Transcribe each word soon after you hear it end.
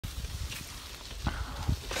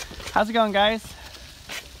How's it going, guys?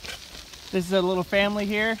 This is a little family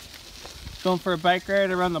here going for a bike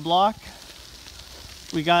ride around the block.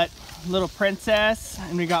 We got little princess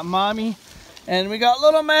and we got mommy and we got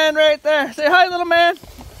little man right there. Say hi, little man.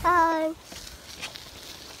 Hi.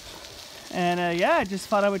 And yeah, I just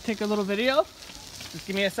thought I would take a little video. Just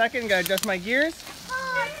give me a second, gotta adjust my gears.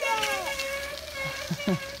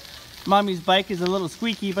 Mommy's bike is a little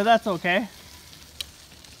squeaky, but that's okay.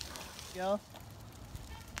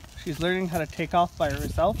 She's learning how to take off by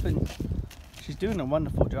herself and she's doing a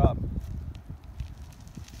wonderful job.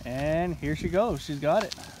 And here she goes, she's got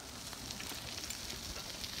it.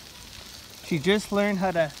 She just learned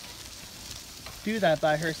how to do that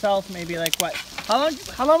by herself, maybe like what?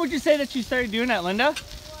 How long would you say that she started doing that, Linda?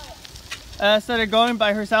 Started going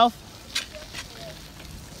by herself?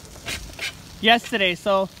 Yesterday,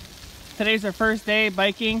 so today's her first day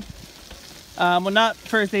biking. Well, not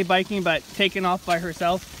first day biking, but taking off by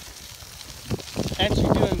herself. And she's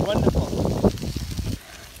doing wonderful.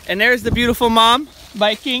 And there's the beautiful mom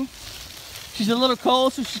biking. She's a little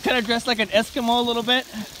cold, so she's kind of dressed like an Eskimo a little bit.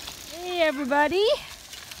 Hey everybody,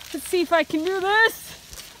 let's see if I can do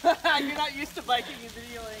this. You're not used to biking and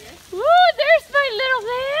videoing it. Woo, there's my little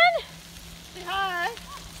man. Say hi.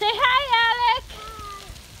 Say hi,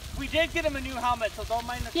 Alec. We did get him a new helmet, so don't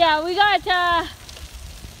mind the... Yeah, we got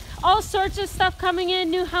all sorts of stuff coming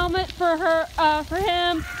in. New helmet for her, for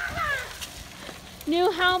him.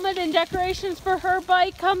 New helmet and decorations for her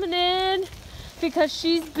bike coming in because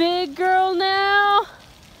she's big girl now.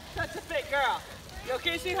 That's a big girl. You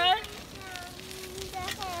okay, sweetheart?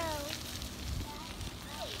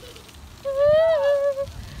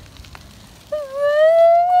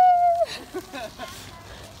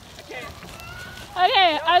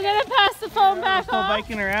 Okay, I'm gonna pass the phone back Still off.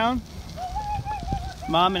 biking around.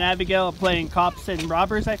 Mom and Abigail are playing cops and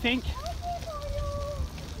robbers, I think.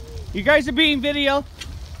 You guys are being video.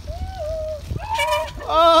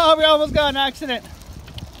 Oh, we almost got an accident.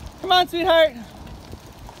 Come on, sweetheart.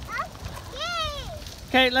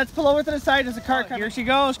 Okay, let's pull over to the side. There's a car coming. Here she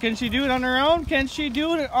goes. Can she do it on her own? Can she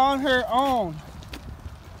do it on her own?